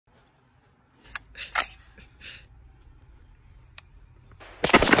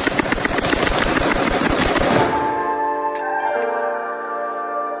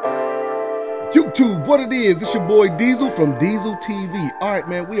YouTube, what it is, it's your boy Diesel from Dieseltv. All right,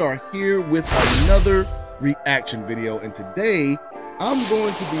 man, we are here with another reaction video, and today I'm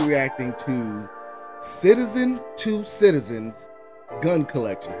going to be reacting to Citizen2Citizen's gun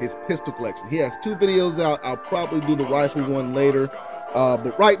collection, his pistol collection. He has two videos out. I'll probably do the rifle one later,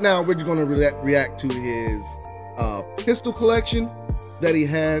 but right now we're just going to react to his pistol collection that he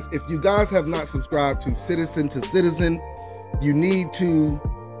has. If you guys have not subscribed to Citizen2Citizen, you need to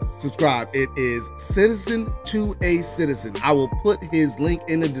subscribe. It is Citizen2ACitizen. I will put his link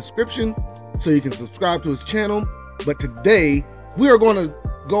in the description so you can subscribe to his channel. But today we are going to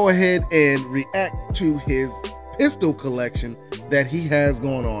go ahead and react to his pistol collection that he has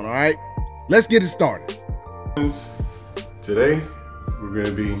going on. All right, let's get it started. Today we're going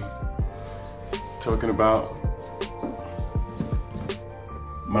to be talking about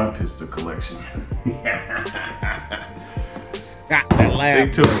my pistol collection. Got that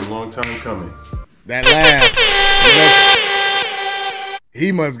laugh. Stay tuned, long time coming. That laugh.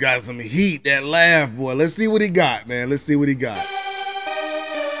 He must got some heat, that laugh, boy. Let's see what he got, man. Let's see what he got.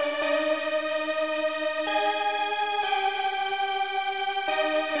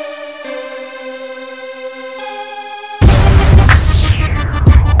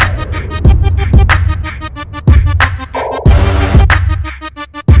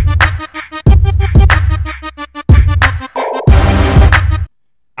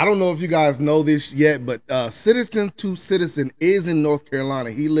 I don't know if you guys know this yet, but Citizen2Citizen is in North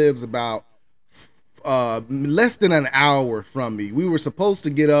Carolina. He lives about less than an hour from me. We were supposed to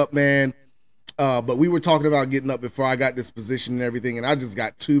get up, man, but we were talking about getting up before I got this position and everything, and I just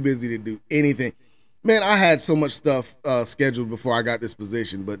got too busy to do anything. Man, I had so much stuff scheduled before I got this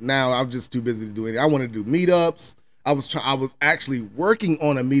position, but now I'm just too busy to do anything. I want to do meetups. I was actually working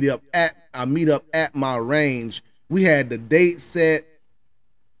on a meetup at my range. We had the date set.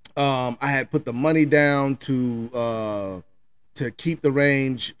 I had put the money down to keep the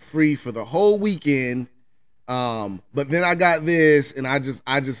range free for the whole weekend. But then I got this, and I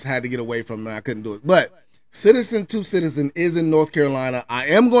just had to get away from it. I couldn't do it. But Citizen2Citizen is in North Carolina. I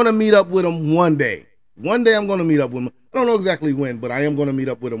am going to meet up with him one day. One day I'm going to meet up with him. I don't know exactly when, but I am going to meet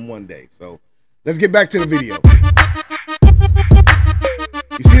up with him one day. So let's get back to the video.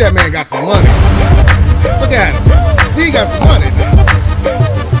 You see that man got some money. Look at him. See, he got some money.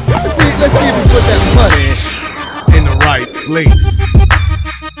 Let's see if we put that money in the right place.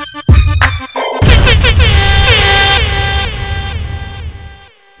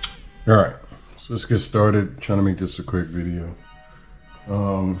 All right, so let's get started. Trying to make this a quick video.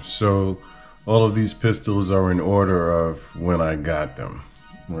 So all of these pistols are in order of when I got them,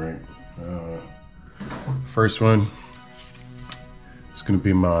 right? First one, it's gonna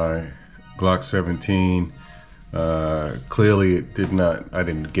be my Glock 17. Clearly I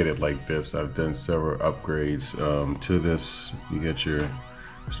didn't get it like this. I've done several upgrades to this. You get your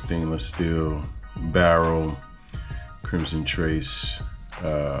stainless steel barrel, crimson trace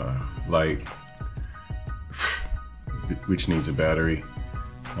light, which needs a battery,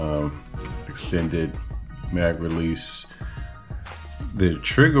 extended mag release. The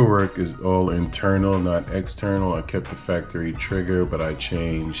trigger work is all internal, not external. I kept the factory trigger, but I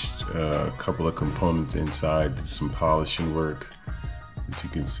changed a couple of components inside, did some polishing work, as you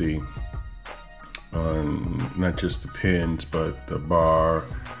can see, on not just the pins, but the bar,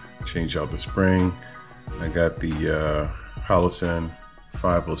 changed out the spring. I got the Holosun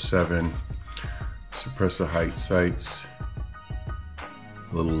 507 suppressor height sights,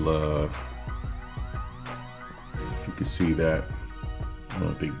 a little, if you can see that. I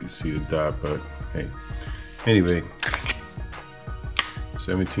don't think you can see the dot, but hey. Anyway,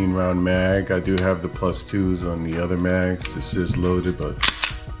 17 round mag. I do have the +2s on the other mags. This is loaded, but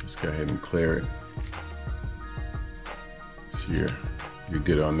let's go ahead and clear it. So you're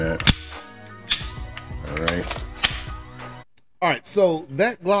good on that. All right. All right, so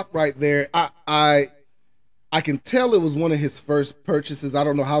that Glock right there, I can tell it was one of his first purchases. I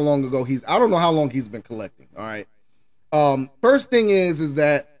don't know how long ago I don't know how long he's been collecting. All right. First thing is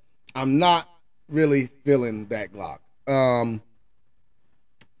that I'm not really feeling that Glock. I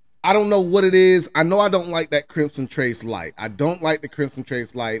don't know what it is. I know I don't like that Crimson Trace light. I don't like the Crimson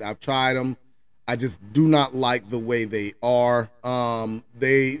Trace light. I've tried them. I just do not like the way they are.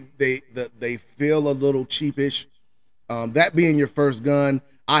 They feel a little cheapish. That being your first gun,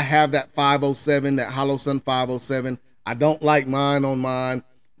 I have that 507, that Holosun 507. I don't like mine on mine.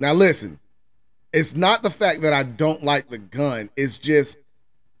 Now listen. It's not the fact that I don't like the gun. It's just,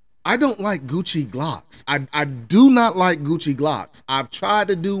 I don't like Gucci Glocks. I do not like Gucci Glocks. I've tried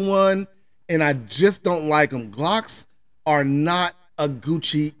to do one, and I just don't like them. Glocks are not a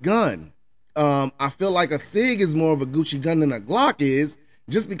Gucci gun. I feel like a SIG is more of a Gucci gun than a Glock is,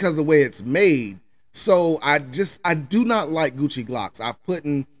 just because of the way it's made. So I do not like Gucci Glocks.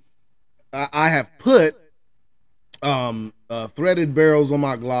 I have put threaded barrels on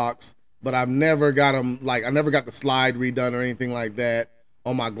my Glocks, but I've never got them, like I never got the slide redone or anything like that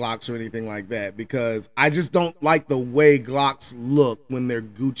on my Glocks or anything like that, because I just don't like the way Glocks look when they're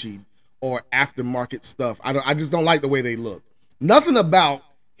Gucci or aftermarket stuff. I just don't like the way they look. Nothing about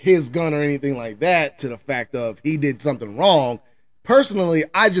his gun or anything like that to the fact of he did something wrong. Personally,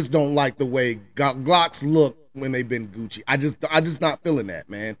 I just don't like the way Glocks look when they've been Gucci. I just not feeling that,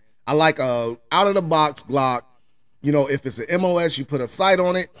 man. I like a out of the box Glock. You know, if it's an MOS, you put a sight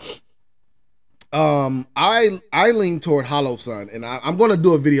on it. I lean toward Hollow Sun, and I'm going to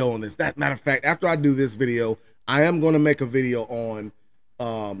do a video on this. That matter of fact, after I do this video, I am going to make a video on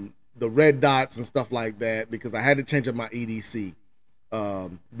the red dots and stuff like that, because I had to change up my EDC.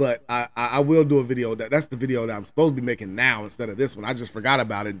 But I will do a video that's the video that I'm supposed to be making now instead of this one. I just forgot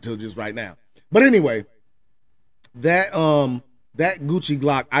about it until just right now. But anyway, that Gucci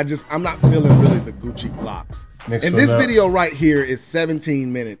Glock, I'm not feeling really the Gucci Glocks. And this video right here is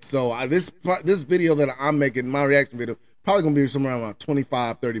 17 minutes. So this video that I'm making, my reaction video, probably gonna be somewhere around a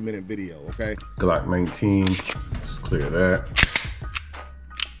 25-30 minute video. Okay. Glock 19. Let's clear that.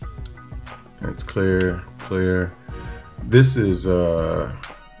 It's clear. This is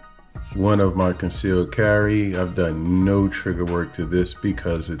one of my concealed carry. I've done no trigger work to this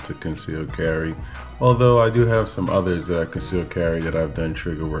because it's a concealed carry. Although I do have some others that I concealed carry that I've done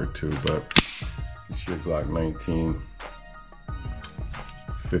trigger work to, but it's your Glock 19.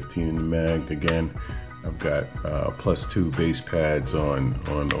 15 in the mag. Again, I've got +2 base pads on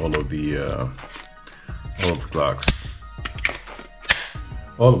all of the Glocks.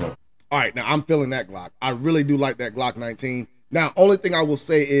 All of them. All right, now I'm feeling that Glock. I really do like that Glock 19. Now, only thing I will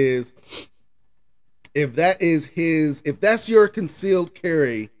say is, if that's your concealed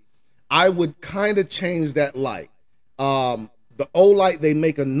carry, I would kind of change that light. The O-Light, they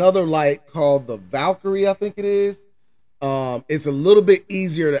make another light called the Valkyrie, I think it is. It's a little bit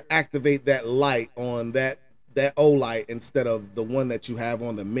easier to activate that light on that O-Light instead of the one that you have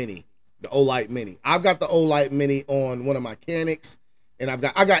on the Mini, the O-Light Mini. I've got the O-Light Mini on one of my Canics. And I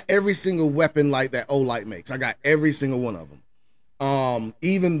got every single weapon light that O-Light makes. I got every single one of them.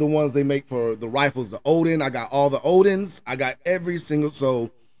 Even the ones they make for the rifles, the Odin. I got all the Odins. I got every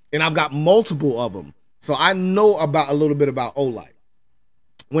single, and I've got multiple of them. So I know a little bit about O-Light.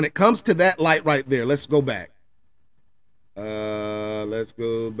 When it comes to that light right there, let's go back. Let's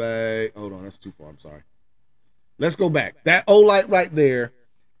go back. Hold on, that's too far. I'm sorry. Let's go back. That O-Light right there.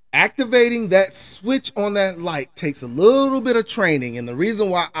 Activating that switch on that light takes a little bit of training, and the reason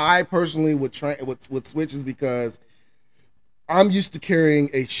why I personally would switch is because I'm used to carrying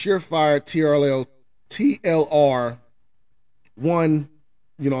a Surefire TLR 1.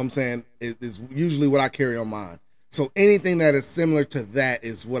 You know what I'm saying? It is usually what I carry on mine. So anything that is similar to that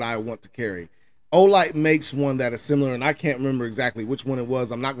is what I want to carry. O-Light makes one that is similar, and I can't remember exactly which one it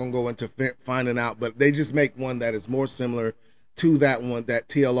was. I'm not going to go into finding out, but they just make one that is more similar to that one, that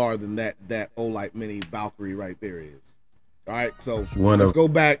TLR, than that O-Light Mini Valkyrie right there is. All right, so let's go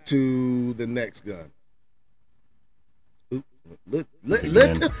back to the next gun. I've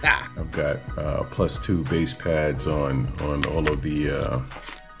got +2 base pads on all of the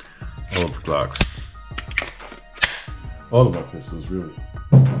Glocks. All of my pistols, really.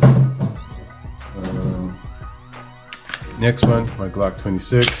 Next one, my Glock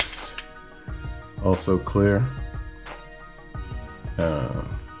 26, also clear.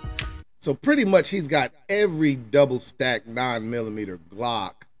 So pretty much he's got every double stack 9mm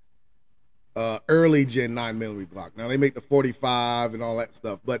Glock, early gen 9mm Glock. Now they make the 45 and all that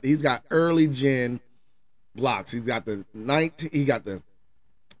stuff, but he's got early gen Glocks. He's got the 19, he got the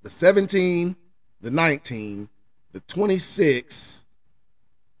 17, the 19, the 26,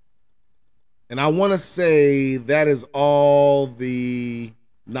 and I want to say that is all the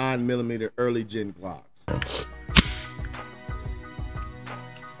 9mm early gen Glocks.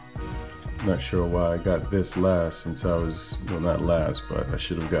 Not sure why I got this last, since I was, well, not last, but I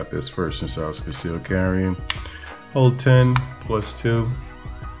should have got this first since I was concealed carrying. Hold 10 +2.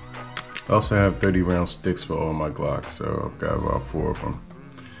 I also have 30 round sticks for all my Glocks, so I've got about 4 of them.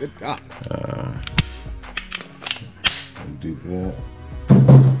 Good God. Do that.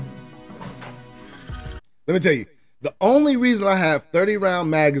 Let me tell you, the only reason I have 30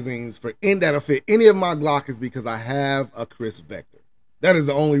 round magazines that'll fit any of my Glock is because I have a Chris Vector. That is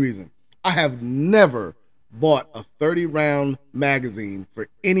the only reason. I have never bought a 30 round magazine for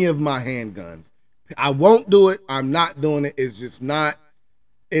any of my handguns. I won't do it. I'm not doing it. It's just not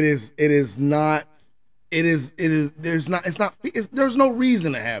There's no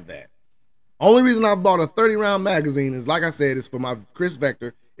reason to have that. Only reason I bought a 30-round magazine is, like I said, is for my Chris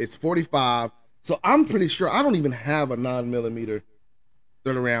Vector. It's 45. So I'm pretty sure I don't even have a 9mm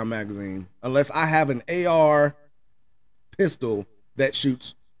 30-round magazine unless I have an AR pistol that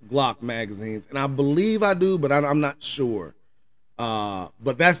shoots Glock magazines. And I believe I do, but I'm not sure.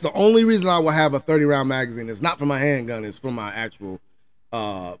 But that's the only reason I will have a 30-round magazine. It's not for my handgun. It's for my actual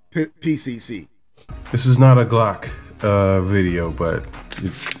PCC. This is not a Glock video, but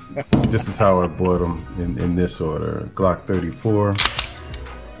this is how I bought them in this order. Glock 34.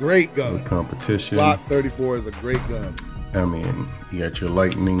 Great gun. Competition. Glock 34 is a great gun. I mean, you got your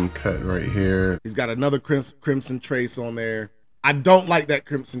lightning cut right here. He's got another Crimson Trace on there. I don't like that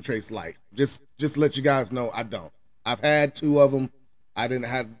Crimson Trace light. Just to let you guys know, I don't. I've had 2 of them. I didn't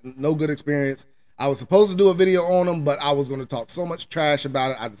have no good experience. I was supposed to do a video on them, but I was going to talk so much trash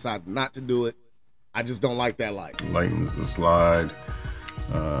about it. I decided not to do it. I just don't like that light. Lightens the slide.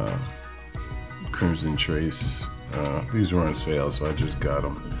 Crimson Trace. These were on sale, so I just got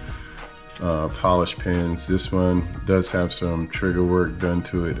them. Polish pins. This one does have some trigger work done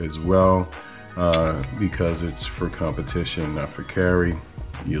to it as well, because it's for competition, not for carry.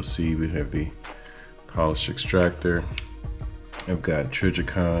 You'll see we have the polish extractor. I've got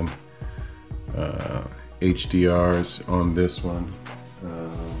Trijicon HDRs on this one.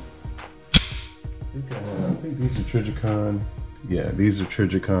 I think these are Trijicon. Yeah, these are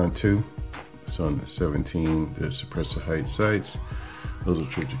Trijicon too. It's on the 17, the suppressor height sights. Those are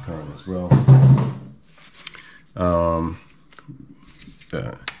Trijicon as well.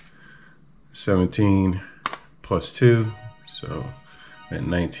 17 plus 2, so at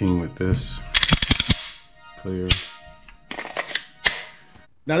 19 with this. Clear.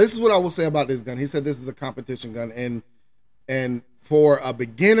 Now this is what I will say about this gun. He said this is a competition gun, and for a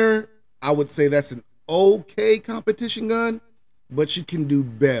beginner, I would say that's an okay competition gun, but you can do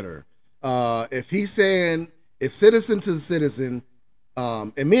better. If he's saying, if Citizen2Citizen,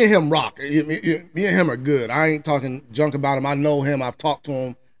 and me and him rock, me and him are good. I ain't talking junk about him. I know him. I've talked to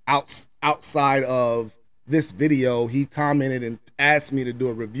him outside of this video. He commented and asked me to do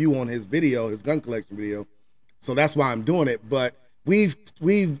a review on his video, his gun collection video. So that's why I'm doing it. But we've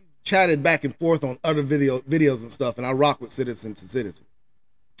chatted back and forth on other videos and stuff, and I rock with Citizen2Citizen.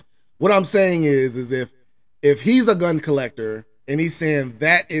 What I'm saying is if he's a gun collector and he's saying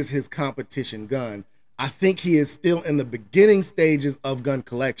that is his competition gun, I think he is still in the beginning stages of gun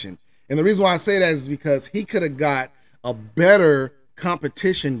collection. And the reason why I say that is because he could have got a better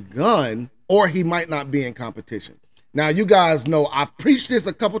competition gun, or he might not be in competition. Now, you guys know I've preached this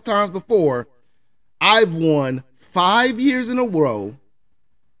a couple times before. I've won 5 years in a row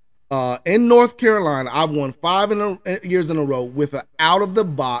in North Carolina. I've won 5 years in a row with an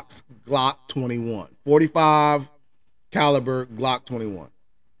out-of-the-box Glock 21, 45 caliber Glock 21.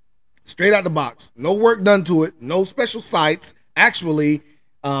 Straight out the box, no work done to it, no special sights. Actually,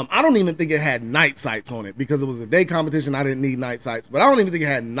 I don't even think it had night sights on it because it was a day competition. I didn't need night sights, but I don't even think it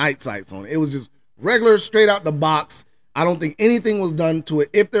had night sights on it. It was just regular, straight out the box. I don't think anything was done to it.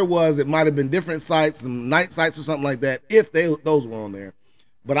 If there was, it might have been different sights, some night sights or something like that, if those were on there.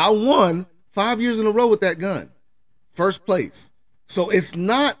 But I won 5 years in a row with that gun, first place. So it's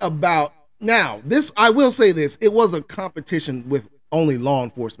not about, now this, I will say this, it was a competition with only law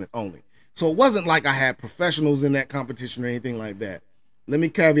enforcement only. So it wasn't like I had professionals in that competition or anything like that. Let me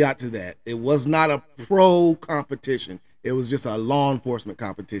caveat to that. It was not a pro competition. It was just a law enforcement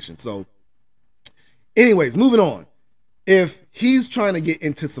competition. So anyways, moving on. If he's trying to get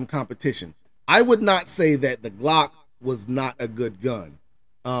into some competition, I would not say that the Glock was not a good gun.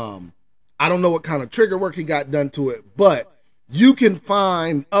 I don't know what kind of trigger work he got done to it, but you can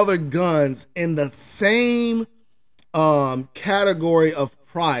find other guns in the same category of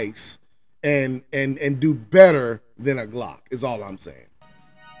price and do better than a Glock is all I'm saying.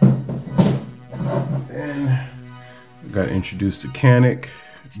 Then got introduced to Canic.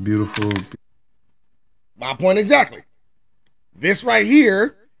 Beautiful. My point exactly. This right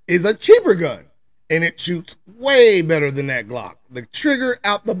here is a cheaper gun, and it shoots way better than that Glock. The trigger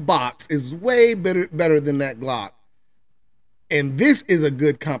out the box is way better than that Glock. And this is a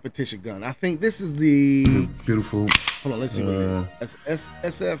good competition gun. I think this is the beautiful. Hold on, let's see what it is.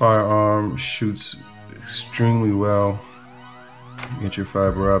 SF firearm, shoots extremely well. You get your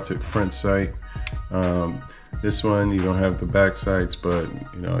fiber optic front sight. This one you don't have the back sights, but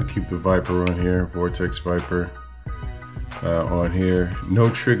you know I keep the Viper on here, Vortex Viper on here. No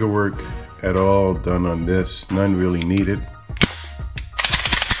trigger work at all done on this. None really needed.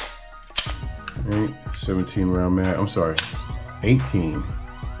 Right, 17 round mag. I'm sorry, 18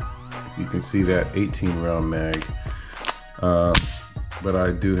 You can see that 18 round mag. But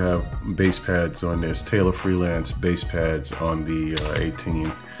I do have base pads on this, Taylor Freelance base pads on the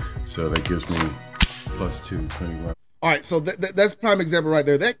 18. So that gives me +2, 20 rounds. All right, so that's prime example right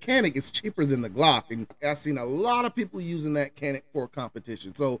there. That Canic is cheaper than the Glock, and I've seen a lot of people using that Canic for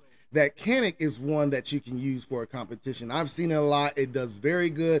competition. So that Canic is one that you can use for a competition. I've seen it a lot. It does very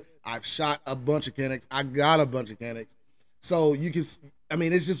good. I've shot a bunch of Canics. I got a bunch of Canics. So you can, I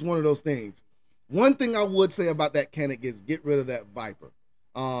mean, it's just one of those things. One thing I would say about that Canic is get rid of that Viper.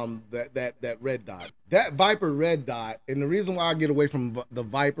 That red dot, that Viper red dot, and the reason why I get away from the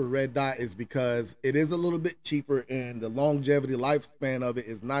Viper red dot is because it is a little bit cheaper and the longevity lifespan of it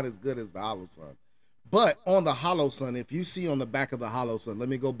is not as good as the Holosun. But on the Holosun, if you see on the back of the Holosun, let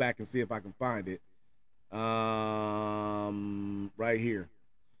me go back and see if I can find it. Right here.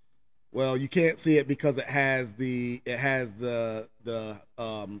 Well, you can't see it because it has the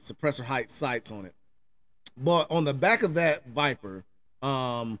suppressor height sights on it. But on the back of that Viper,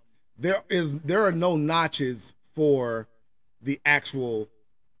 there are no notches for the actual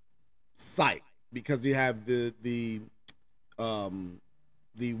sight because you have the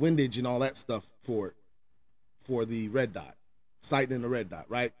windage and all that stuff for the red dot, sight in the red dot,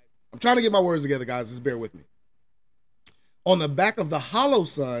 right? I'm trying to get my words together, guys. Just bear with me. On the back of the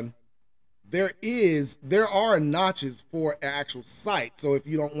Holosun, there are notches for actual sight. So if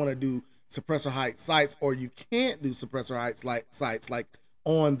you don't want to do suppressor height sights, or you can't do suppressor height sights, like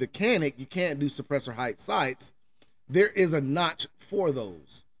on the Canic, you can't do suppressor height sights. There is a notch for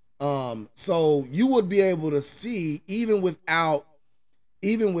those. So you would be able to see even without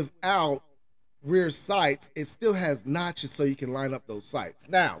rear sights, it still has notches so you can line up those sights.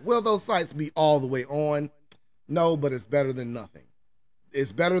 Now, will those sights be all the way on? No, but it's better than nothing.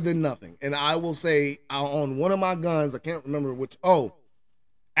 It's better than nothing. And I will say on one of my guns, I can't remember which,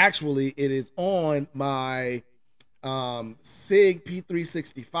 actually, it is on my SIG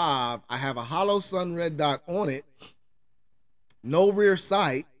P365. I have a Holosun red dot on it, no rear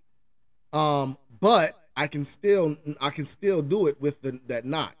sight, but I can still do it with that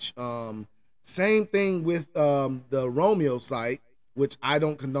notch. Same thing with the Romeo sight, which I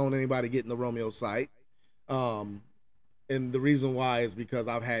don't condone anybody getting the Romeo sight. And the reason why is because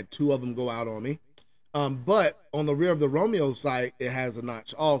I've had 2 of them go out on me. But on the rear of the Romeo sight, it has a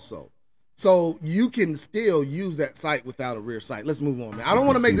notch also. So you can still use that sight without a rear sight. Let's move on, man. I don't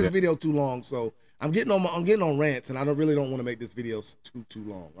want to make this video too long, so I'm getting on rants, and I really don't want to make this video too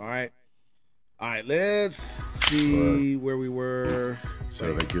long. All right, let's see where we were.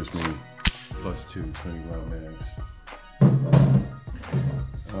 So that gives me +2, 20 round mags.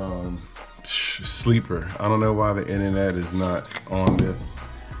 Sleeper. I don't know why the internet is not on this,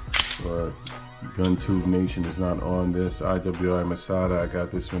 but GunTube Nation is not on this. IWI Masada, I got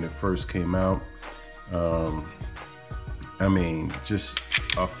this when it first came out. I mean, just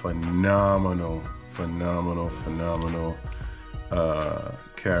a phenomenal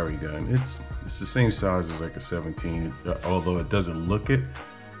carry gun. It's the same size as like a 17, although it doesn't look it.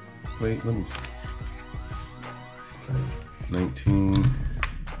 Wait, let me see. 19.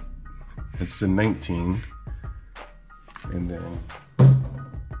 It's the 19, and then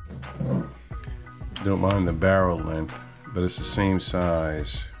don't mind the barrel length, but it's the same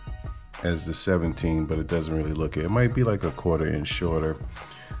size as the 17, but it doesn't really look it. It might be like a 1/4 inch shorter,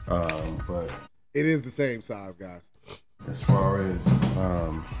 but it is the same size, guys. As far as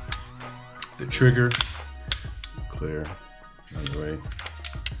the trigger, clear, anyway.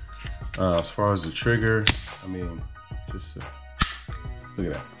 As far as the trigger, I mean, just look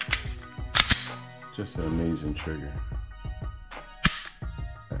at that. Just an amazing trigger.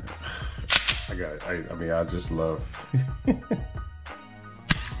 I mean, I just love,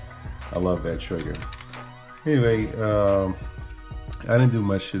 I love that trigger. Anyway, I didn't do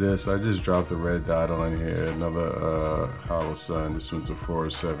much to this. I just dropped a red dot on here, another Holosun. This one's a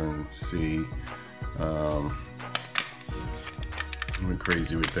 407C. I went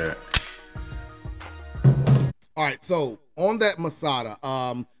crazy with that. All right, so on that Masada,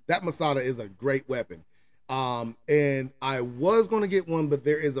 that Masada is a great weapon. And I was going to get one, but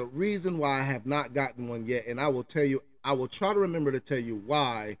there is a reason why I have not gotten one yet. And I will tell you, I will try to remember to tell you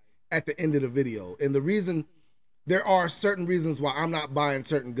why at the end of the video. And the reason, there are certain reasons why I'm not buying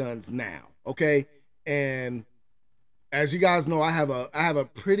certain guns now. Okay. And as you guys know, I have a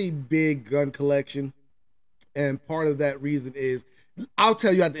pretty big gun collection. And part of that reason is, I'll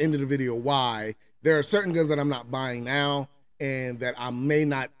tell you at the end of the video why there are certain guns that I'm not buying now and that I may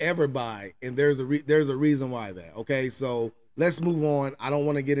not ever buy, and there's a reason why that. Okay, so let's move on. I don't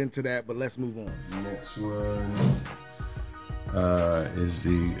want to get into that, but let's move on. Next one, is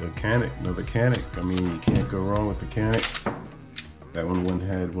the Canic, another Canic. I mean, you can't go wrong with the Canic. That one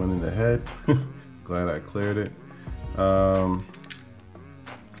had one in the head. Glad I cleared it.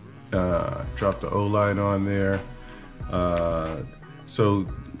 Dropped the O-light on there. So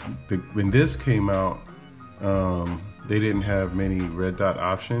when this came out, they didn't have many red dot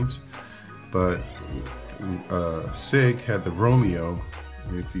options, but SIG had the Romeo.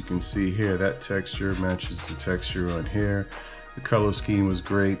 If you can see here, that texture matches the texture on here. The color scheme was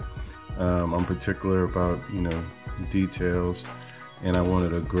great. I'm particular about, you know, details, and I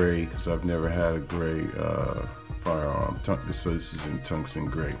wanted a gray because I've never had a gray firearm. So this is in tungsten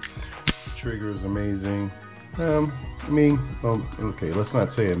gray. The trigger is amazing. I mean, well, okay, let's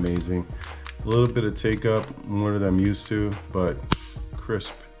not say amazing. A little bit of take up, more than I'm used to, but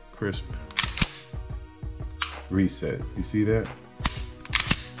crisp reset. You see that?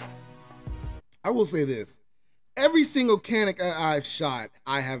 I will say this. Every single Canic I've shot,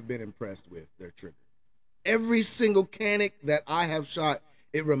 I have been impressed with their trigger. Every single Canic that I have shot,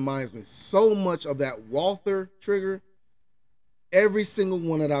 it reminds me so much of that Walther trigger. Every single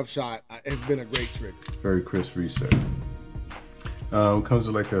one that I've shot has been a great trigger. Very crisp reset. Comes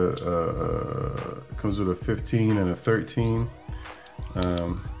with like comes with a 15 and a 13.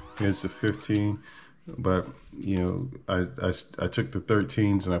 Here's the 15, but you know, I took the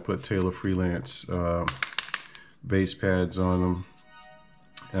 13s and I put Taylor Freelance base pads on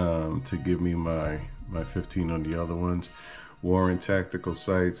them to give me my 15 on the other ones. Warren tactical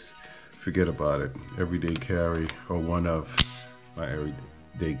sights, forget about it. Everyday carry, or one of my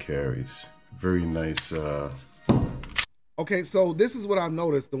everyday carries. Very nice. Okay, so this is what I've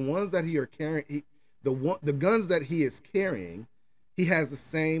noticed. The ones that he are carrying, the guns that he is carrying, he has the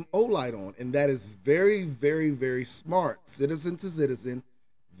same O-light on, and that is very, very, very smart. Citizen to Citizen,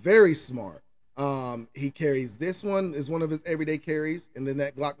 very smart. He carries this one is one of his everyday carries, and then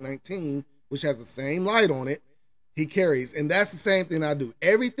that Glock 19, which has the same light on it, he carries, and that's the same thing I do.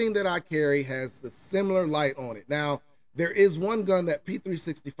 Everything that I carry has the similar light on it. Now, there is one gun, that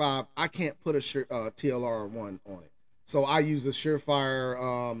P365, I can't put a TLR1 on it. So I use a Surefire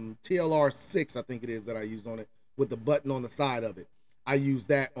TLR 6, I think it is, that I use on it with the button on the side of it. I use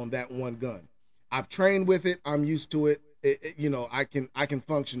that on that one gun. I've trained with it. I'm used to it. You know, I can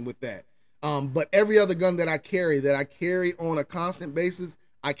function with that. But every other gun that I carry on a constant basis,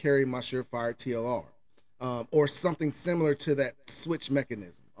 I carry my Surefire TLR or something similar to that switch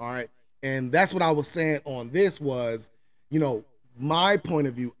mechanism. All right. And that's what I was saying on this was, you know, my point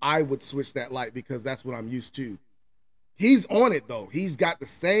of view, I would switch that light because that's what I'm used to. He's on it though. He's got the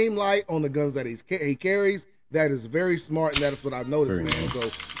same light on the guns that he carries. That is very smart, and that is what I've noticed, very man.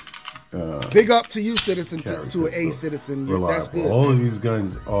 Nice. So big up to you, Citizen2ACitizen. That's good. All of these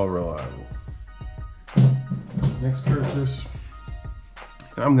guns are reliable. Next purchase,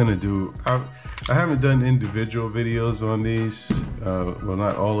 I'm gonna do. I haven't done individual videos on these. Well,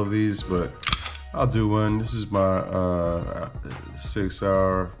 not all of these, but I'll do one. This is my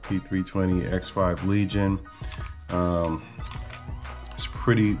 6R P320 X5 Legion. It's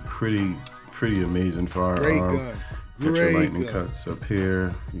pretty amazing firearm. Great gun. Got your lightning cuts up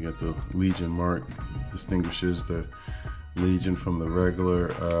here. You got the Legion mark, distinguishes the Legion from the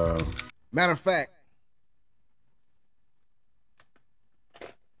regular. Matter of fact,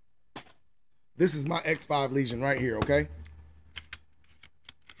 this is my X5 Legion right here, okay?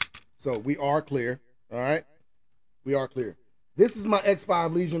 So we are clear, all right? We are clear. This is my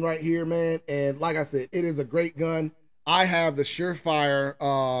X5 Legion right here, man. And like I said, it is a great gun. I have the Surefire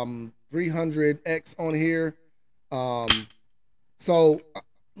 300X on here. So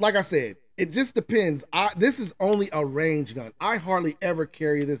like I said, it just depends. This is only a range gun. I hardly ever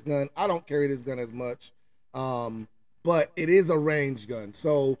carry this gun. I don't carry this gun as much. But it is a range gun.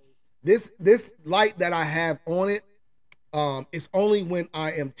 So this light that I have on it, it's only when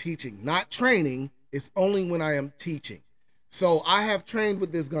I am teaching, not training. It's only when I am teaching. So I have trained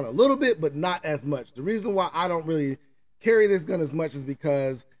with this gun a little bit, but not as much. The reason why I don't really carry this gun as much is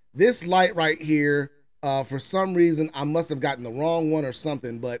because this light right here, for some reason, I must have gotten the wrong one or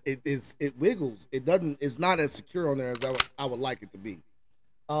something, but it wiggles. It's not as secure on there as I would like it to be.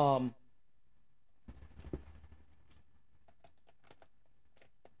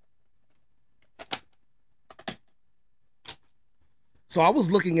 So I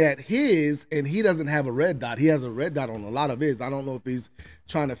was looking at his, and he doesn't have a red dot. He has a red dot on a lot of his. I don't know if he's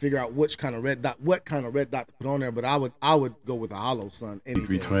trying to figure out what kind of red dot to put on there, but I would go with a hollow sun.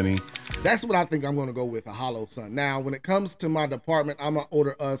 320. That's what I think I'm going to go with, a hollow sun. Now, when it comes to my department, I'm gonna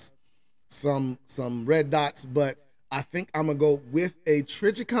order us some red dots, but I think I'm gonna go with a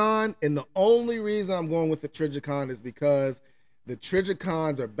Trigicon, and the only reason I'm going with the Trigicon is because The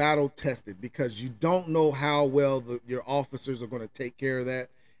Trijicons are battle tested because you don't know how well your officers are going to take care of that.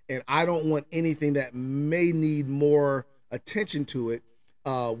 And I don't want anything that may need more attention to it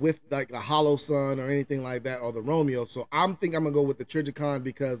with like a Hollow Sun or anything like that, or the Romeo. So I'm gonna go with the Trijicon,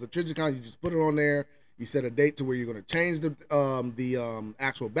 because the Trijicon, you just put it on there, you set a date to where you're going to change the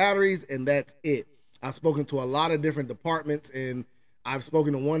actual batteries, and that's it. I've spoken to a lot of different departments, and I've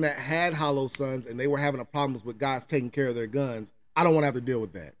spoken to one that had Hollow Suns, and they were having problems with guys taking care of their guns. I don't want to have to deal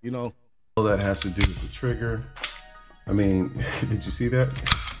with that, you know? All that has to do with the trigger. I mean, did you see that?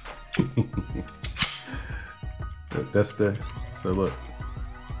 So look.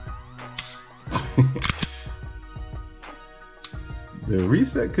 The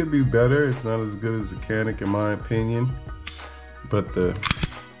reset could be better. It's not as good as the Canic in my opinion, but the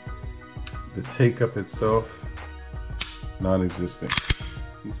take up itself, non-existent.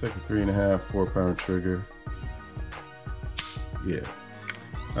 It's like a 3.5, 4 pound trigger. Yeah.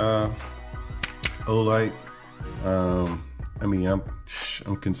 Olight. I mean, I'm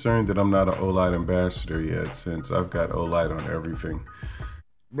concerned that I'm not an Olight ambassador yet, since I've got Olight on everything.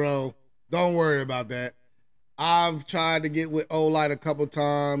 Bro, don't worry about that. I've tried to get with Olight a couple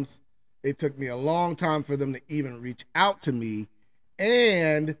times. It took me a long time for them to even reach out to me.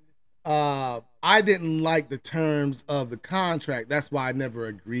 And I didn't like the terms of the contract. That's why I never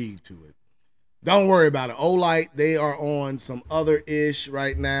agreed to it. Don't worry about it. Olight, they are on some other ish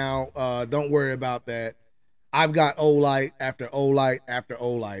right now. Don't worry about that. I've got Olight after Olight after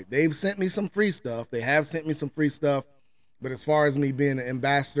Olight. They've sent me some free stuff. They have sent me some free stuff. But as far as me being an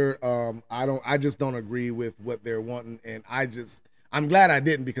ambassador, I just don't agree with what they're wanting, and I'm glad I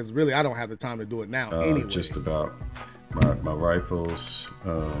didn't, because really I don't have the time to do it now anyway. Just about my rifles,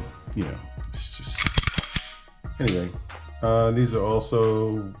 you know, it's just anyway. These are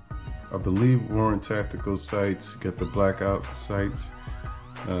also, I believe, Warren Tactical sights. Get the blackout sights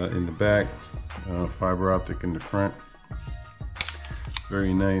in the back, fiber optic in the front.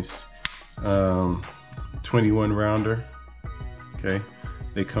 Very nice. 21 rounder. Okay,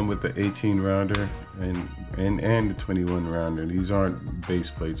 they come with the 18 rounder and the 21 rounder. These aren't base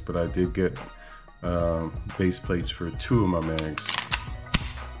plates, but I did get base plates for 2 of my mags.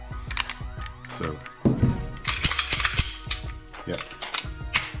 So, yeah.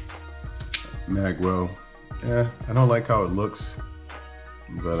 Magwell. I don't like how it looks,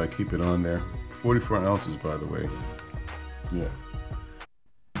 but I keep it on there. 44 ounces, by the way. Yeah.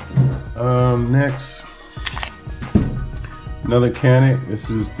 Next. Another Canic.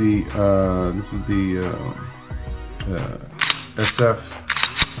 This is the SF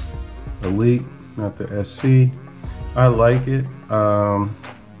Elite, not the SC. I like it.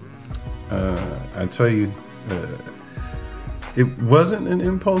 I tell you, it wasn't an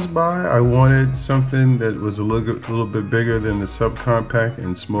impulse buy. I wanted something that was a little bit bigger than the subcompact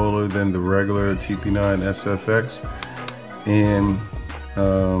and smaller than the regular TP9 SFX, and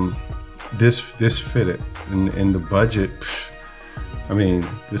this fit it. In the budget, I mean,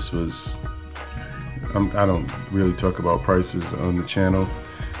 this was, I don't really talk about prices on the channel,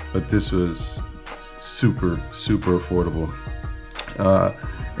 but this was super affordable.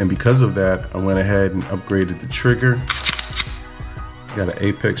 And because of that, I went ahead and upgraded the trigger. Got an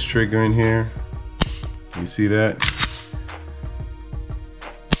Apex trigger in here. You see that?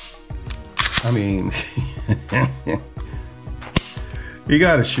 I mean, you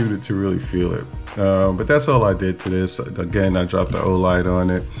gotta shoot it to really feel it. But that's all I did to this. Again, I dropped the Olight on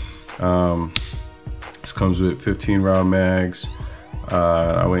it. This comes with 15 round mags.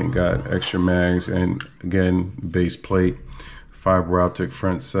 I went and got extra mags, and again, base plate, fiber optic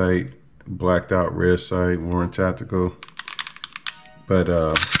front sight, blacked out rear sight, Warren Tactical. But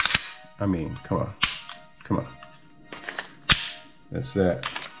I mean, come on. That's that.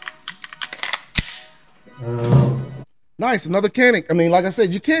 Nice, another Canic. I mean, like I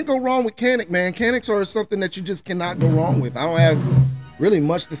said, you can't go wrong with Canic, man. Canics are something that you just cannot go wrong with. I don't have really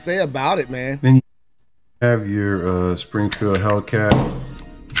much to say about it, man. Then you have your Springfield Hellcat.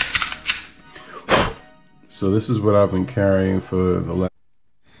 So this is what I've been carrying for the last.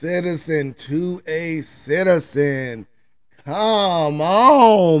 Citizen2ACitizen. Come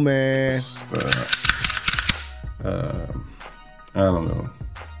on, man. I don't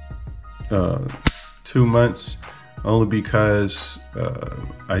know. 2 months. Only because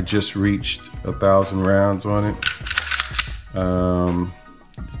I just reached 1,000 rounds on it,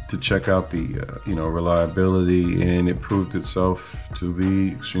 to check out the reliability, and it proved itself to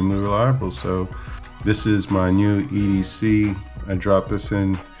be extremely reliable. So this is my new EDC. I dropped this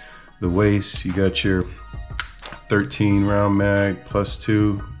in the waist. You got your 13 round mag plus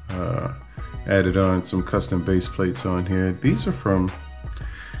 2. Added on some custom base plates on here. These are from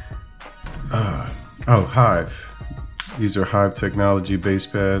Hive. These are Hive Technology base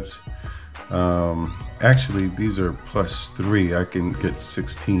pads. Actually, these are +3. I can get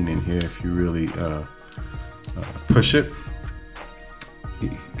 16 in here if you really push it.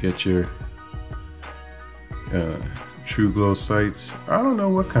 You get your True Glow sights. I don't know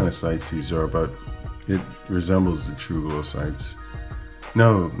what kind of sights these are, but it resembles the True Glow sights.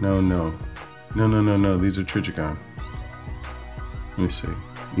 No. These are Trijicon. Let me see.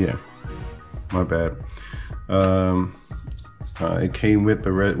 Yeah, my bad. It came with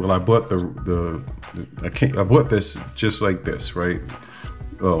the red. Well, I bought I bought this just like this, right?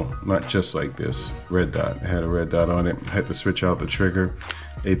 Well, not just like this. Red dot. It had a red dot on it. I had to switch out the trigger,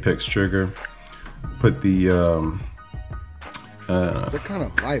 Apex trigger. Put the what kind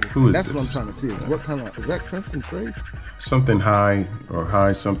of light? That's what I'm trying to see. What kind of, is that Crimson Trace? Something high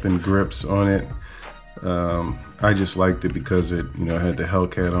something grips on it. I just liked it because it, had the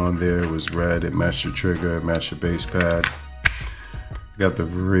Hellcat on there. It was red. It matched the trigger. It matched the base pad. Got the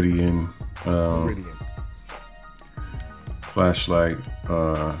Viridian flashlight,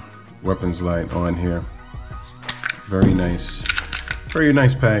 weapons light on here. Very nice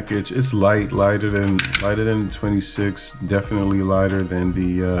package. It's lighter than the 26. Definitely lighter than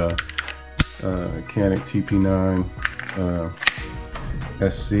the Canik TP9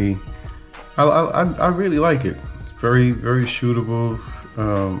 SC. I really like it. Very shootable.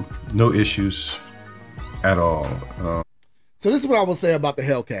 No issues at all. So this is what I will say about the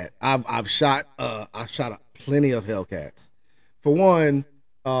Hellcat. I've shot plenty of Hellcats. For one,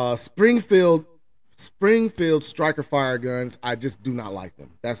 Springfield striker fire guns, I just do not like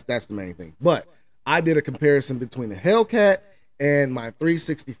them. That's the main thing. But I did a comparison between the Hellcat and my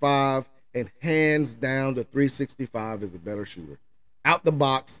 365, and hands down, the 365 is a better shooter. Out the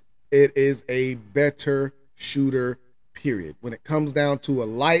box, it is a better shooter, period. When it comes down to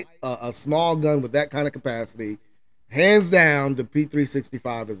a small gun with that kind of capacity, hands down, the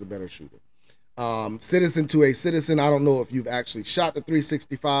P365 is a better shooter. Citizen2ACitizen, I don't know if you've actually shot the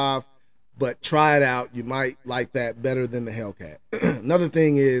 365, but try it out. You might like that better than the Hellcat. Another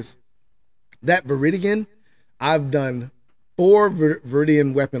thing is that Viridian, I've done 4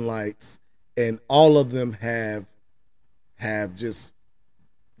 Viridian weapon lights, and all of them have just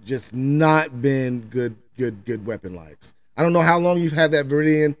not been good weapon lights. I don't know how long you've had that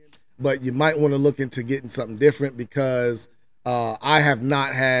Viridian, but you might want to look into getting something different, because I have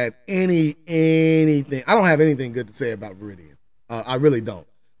not had anything. I don't have anything good to say about Viridian. I really don't.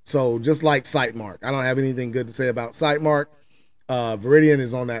 So just like Sightmark, I don't have anything good to say about Sightmark. Viridian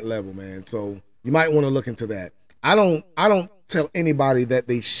is on that level, man. So you might want to look into that. I don't tell anybody that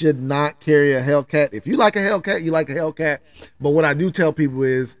they should not carry a Hellcat. If you like a Hellcat, you like a Hellcat. But what I do tell people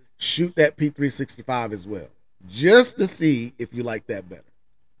is shoot that P365 as well, just to see if you like that better.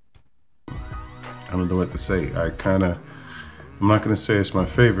 I don't know what to say. I'm not going to say it's my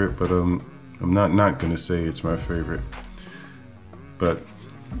favorite, but I'm not going to say it's my favorite. But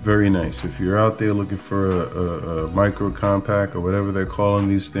very nice. If you're out there looking for a micro compact or whatever they're calling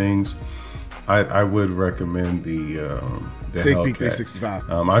these things, I would recommend the Hellcat.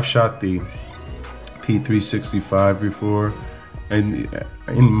 P365. I've shot the P365 before, and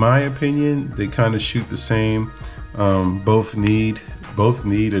in my opinion, they kind of shoot the same. Both need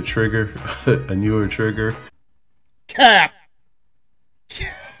a trigger, a newer trigger. Cap.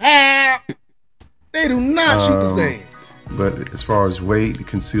 They do not shoot the same. But as far as weight,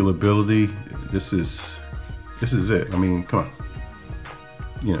 concealability, this is it. I mean, come on.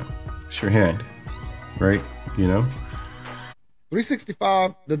 It's your hand, right?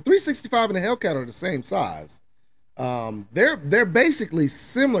 365. The 365 and the Hellcat are the same size. They're basically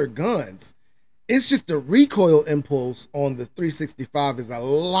similar guns. It's just the recoil impulse on the 365 is a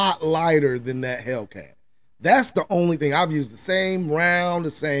lot lighter than that Hellcat. That's the only thing. I've used the same round,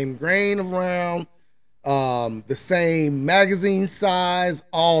 the same grain of round, the same magazine size,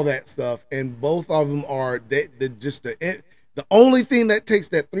 all that stuff, and both of them are the only thing that takes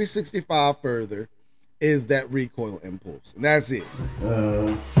that 365 further is that recoil impulse, and that's it.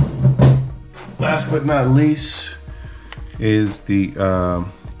 Last but not least is the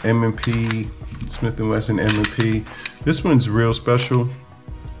M&P, Smith & Wesson M&P. This one's real special.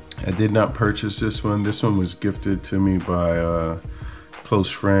 I did not purchase this one. This one was gifted to me by a close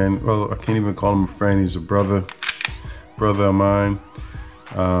friend. Well, I can't even call him a friend. He's a brother of mine.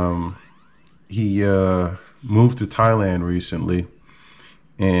 He moved to Thailand recently,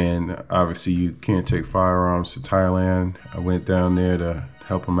 and obviously you can't take firearms to Thailand. I went down there to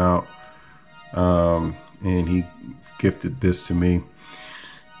help him out, and he gifted this to me.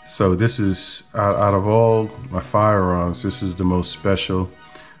 So this is out of all my firearms, this is the most special.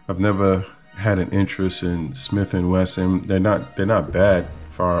 I've never had an interest in Smith & Wesson. They're not bad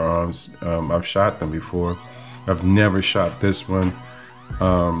firearms. I've shot them before. I've never shot this one.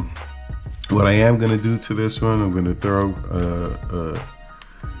 What I am going to do to this one, I'm going to throw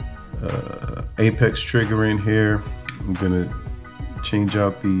Apex trigger in here. I'm going to change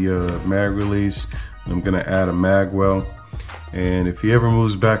out the mag release. I'm going to add a mag well. And if he ever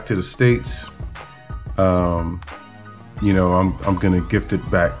moves back to the States, you know, I'm going to gift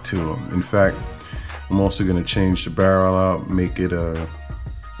it back to him. In fact, I'm also going to change the barrel out, make it a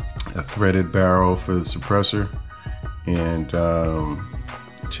threaded barrel for the suppressor, and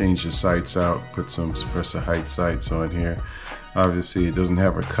change the sights out, put some suppressor height sights on here. Obviously it doesn't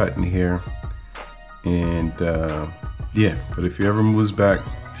have a cut in here, and yeah, but if he ever moves back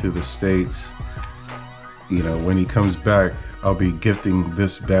to the States, you know, when he comes back, I'll be gifting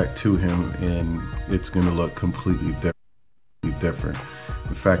this back to him, and it's gonna look completely different.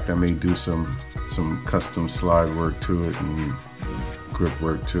 In fact, I may do some custom slide work to it and grip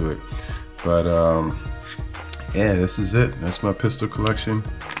work to it. But yeah, this is it. That's my pistol collection.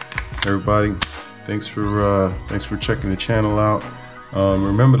 Everybody, thanks for checking the channel out.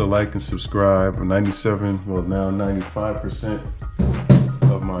 Remember to like and subscribe. 97, well now 95%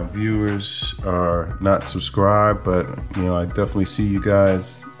 of my viewers are not subscribed, but you know, I definitely see you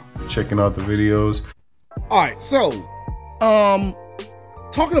guys checking out the videos. All right, so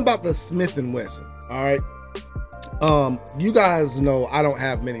talking about the Smith & Wesson. All right, you guys know I don't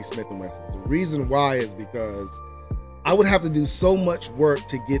have many Smith & Wessons. The reason why is because I would have to do so much work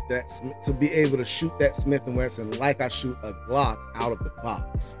to get that, to be able to shoot that Smith & Wesson like I shoot a Glock out of the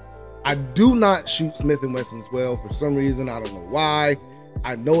box. I do not shoot Smith & Wessons well for some reason. I don't know why.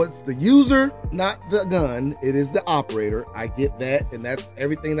 I know it's the user, not the gun. It is the operator. I get that, and that's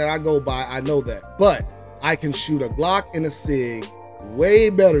everything that I go by. I know that, but I can shoot a Glock and a SIG way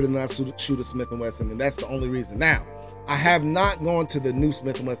better than I shoot a Smith & Wesson, and that's the only reason. Now, I have not gone to the new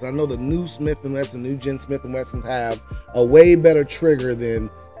Smith & Wesson. I know the new Smith & Wesson, new gen Smith & Wessons have a way better trigger than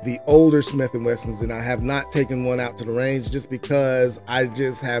the older Smith & Wessons, and I have not taken one out to the range just because I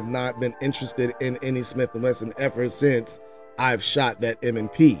just have not been interested in any Smith & Wesson ever since I've shot that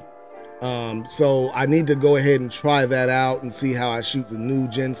M&P. So I need to go ahead and try that out and see how I shoot the new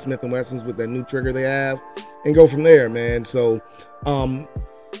gen Smith & Wessons with that new trigger they have and go from there, man. So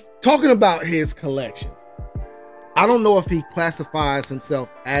talking about his collection, I don't know if he classifies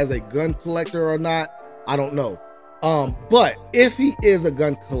himself as a gun collector or not. I don't know. But if he is a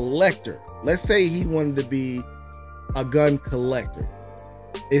gun collector, let's say he wanted to be a gun collector,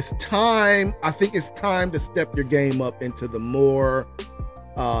 it's time, I think it's time to step your game up into the more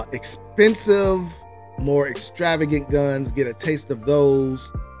expensive, more extravagant guns, get a taste of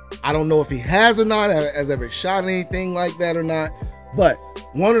those. I don't know if he has or not, has ever shot anything like that or not. But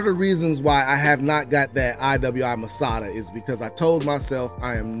one of the reasons why I have not got that IWI Masada is because I told myself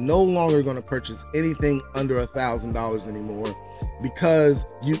I am no longer going to purchase anything under $1,000 anymore, because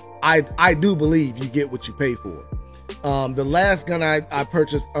I do believe you get what you pay for. The last gun I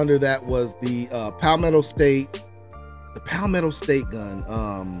purchased under that was the Palmetto State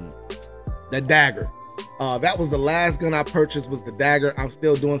gun, the Dagger. That was the last gun I purchased, was the Dagger. I'm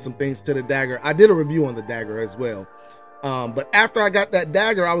still doing some things to the Dagger. I did a review on the Dagger as well. But after I got that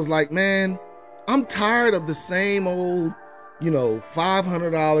Dagger, I was like, man, I'm tired of the same old, you know, $500,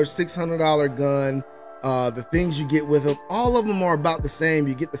 $600 gun. The things you get with them, all of them are about the same.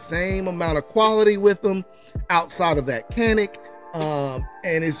 You get the same amount of quality with them outside of that Canic.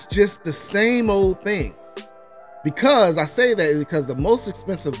 And it's just the same old thing. Because I say that because the most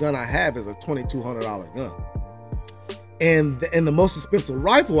expensive gun I have is a $2,200 gun. And the most expensive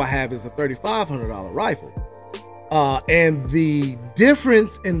rifle I have is a $3,500 rifle. And the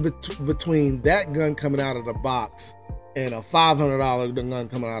difference in between that gun coming out of the box and a $500 gun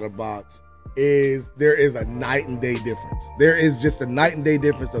coming out of the box is there is a night and day difference. There is just a night and day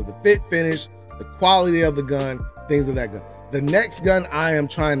difference of the fit finish, the quality of the gun, things of that gun. The next gun I am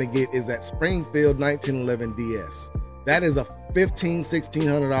trying to get is that Springfield 1911 DS. That is a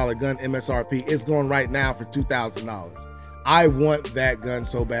 $1,600 gun MSRP. It's going right now for $2,000. I want that gun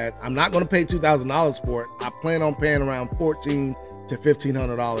so bad. I'm not going to pay $2,000 for it. I plan on paying around $1,400 to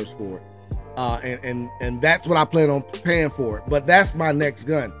 $1,500 for it, and that's what I plan on paying for it. But that's my next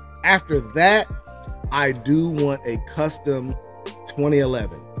gun. After that, I do want a custom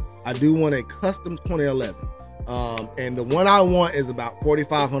 2011. I do want a custom 2011, and the one I want is about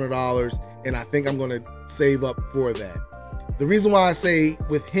 $4,500, and I think I'm going to save up for that. The reason why I say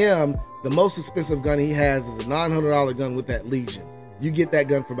with him, the most expensive gun he has is a $900 gun with that Legion. You get that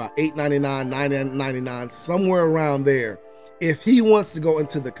gun for about $8.99, $9.99, somewhere around there. If he wants to go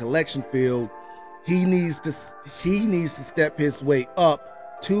into the collection field, he needs to step his way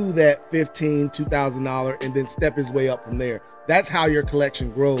up to that $2,000 and then step his way up from there. That's how your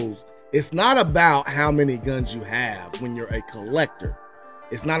collection grows. It's not about how many guns you have when you're a collector.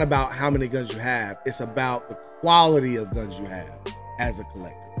 It's not about how many guns you have. It's about the quality of guns you have as a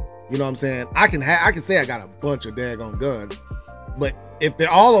collector. You know what I'm saying? I can say I got a bunch of daggone guns, but if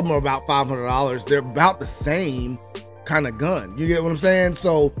all of them are about $500, they're about the same kind of gun. You get what I'm saying?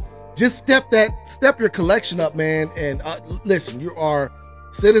 So just step your collection up, man. And listen, you are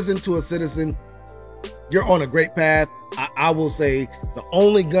citizen to a citizen. You're on a great path. I will say the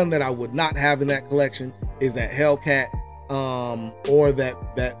only gun that I would not have in that collection is that Hellcat, or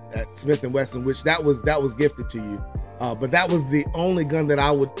that Smith & Wesson, which that was gifted to you. But that was the only gun that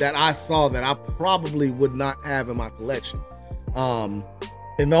I saw that I probably would not have in my collection.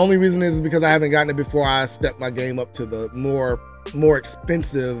 And the only reason is because I haven't gotten it before I stepped my game up to the more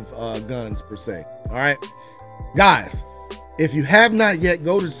expensive guns per se. All right, guys, if you have not yet,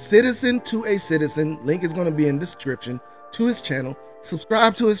 go to Citizen2ACitizen. Link is going to be in the description to his channel.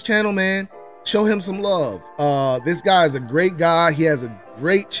 Subscribe to his channel, man. Show him some love. This guy is a great guy. He has a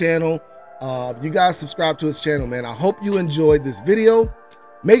great channel. You guys subscribe to his channel, man. I hope you enjoyed this video.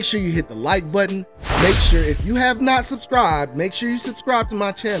 Make sure you hit the like button. Make sure, if you have not subscribed, make sure you subscribe to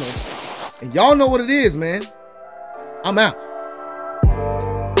my channel. And y'all know what it is, man. I'm out.